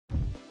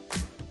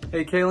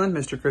Hey Kaelyn,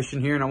 Mr.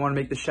 Christian here, and I want to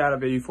make the shout out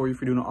video for you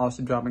for doing an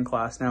awesome job in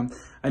class. Now,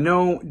 I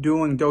know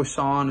doing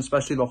Dosan,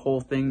 especially the whole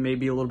thing, may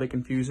be a little bit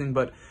confusing,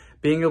 but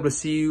being able to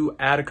see you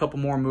add a couple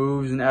more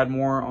moves and add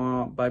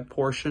more by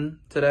portion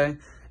today,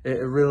 it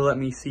really let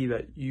me see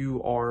that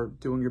you are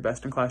doing your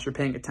best in class. You're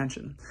paying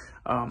attention.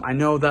 I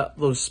know that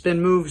those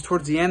spin moves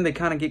towards the end, they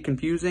kind of get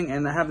confusing,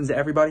 and that happens to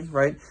everybody,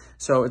 right?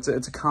 So it's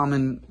a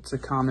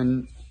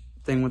common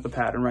thing with the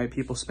pattern, right?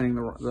 People spinning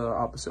the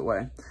opposite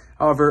way.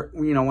 However,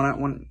 you know,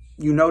 when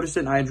you noticed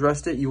it and I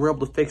addressed it, you were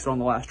able to fix it on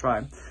the last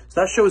try.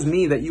 So that shows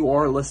me that you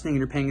are listening and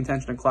you're paying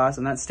attention in class,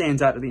 and that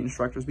stands out to the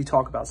instructors. We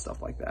talk about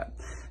stuff like that.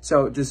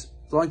 So just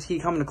as long as you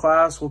keep coming to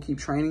class, we'll keep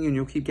training you and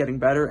you'll keep getting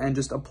better, and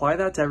just apply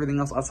that to everything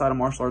else outside of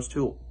martial arts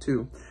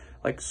too,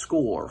 like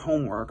school or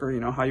homework, or, you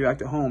know, how you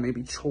act at home,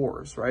 maybe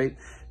chores, right?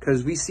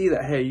 Because we see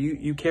that, hey,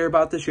 you care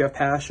about this, you have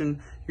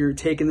passion, you're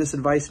taking this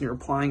advice and you're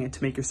applying it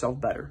to make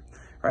yourself better.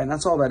 Right, and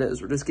that's all that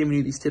is. We're just giving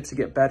you these tips to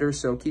get better.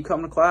 So keep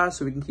coming to class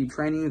so we can keep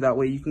training you. That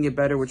way you can get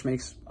better, which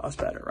makes us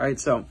better, right?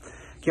 So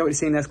can't wait to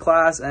see you next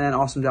class, and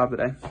awesome job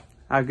today.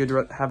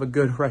 Have a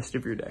good rest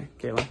of your day,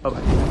 Kaelyn.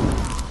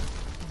 Bye-bye.